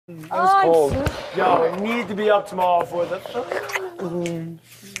was cold. Yo, we need to be up tomorrow for the... For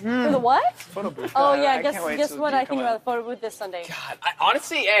the what? Photo booth. Oh yeah, I can't wait guess till what you I think come about in. the photo booth this Sunday. God,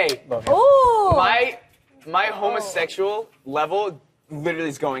 honestly, Oh! my homosexual level literally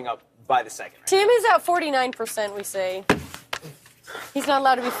is going up by the second. Right? Tim is at 49%, we say. He's not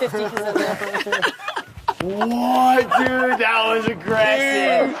allowed to be 50 because of that. What, dude? That was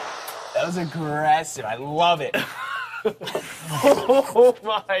aggressive. That was aggressive. I love it. Oh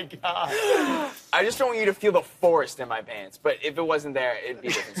my god. I just don't want you to feel the forest in my pants, but if it wasn't there, it'd be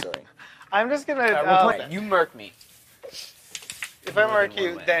a different story. I'm just gonna. You murk me. If I mark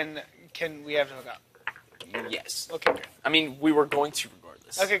you, then can we have to hook up? Yes. Okay, great. I mean, we were going to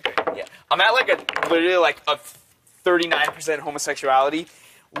regardless. Okay, great. Yeah. I'm at literally a 39% homosexuality.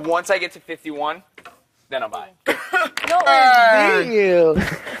 Once I get to 51, then I'm bi. No, You.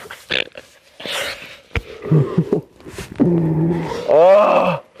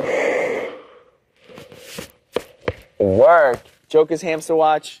 Oh. Work. Joker's hamster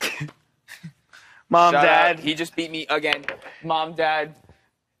watch. Mom, Shout Dad. out. He just beat me again. Mom, Dad.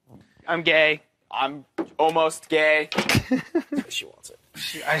 I'm gay. I'm almost gay. She wants it.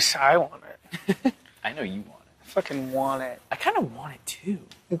 I want it. I know you want it. I fucking want it. I kind of want it too.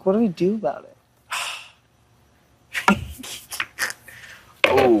 Like, what do we do about it?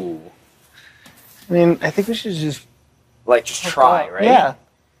 Oh. I mean, I think we should just Just try, right? Yeah.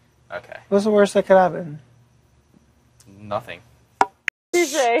 Okay. What's the worst that could happen? Nothing.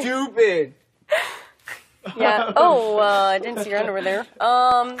 Stupid. Yeah. Oh, I didn't see your underwear there.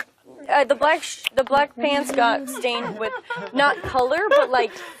 The black pants got stained with not color, but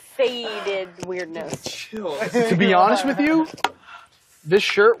like faded weirdness. Chill. To be honest with you, this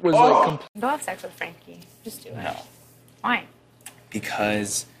shirt was like... Go have sex with Frankie. Just do it. No. Why?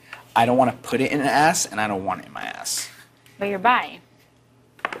 Because I don't want to put it in an ass, and I don't want it in my ass. But you're bi.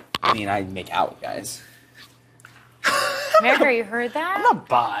 I mean, I make out with guys. America, you heard that? I'm not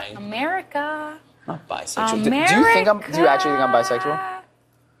bi. America. I'm not bisexual. America. Do you actually think I'm bisexual?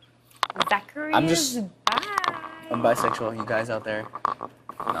 Zachary I'm just- is bi. I'm bisexual. You guys out there?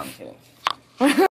 No, I'm kidding.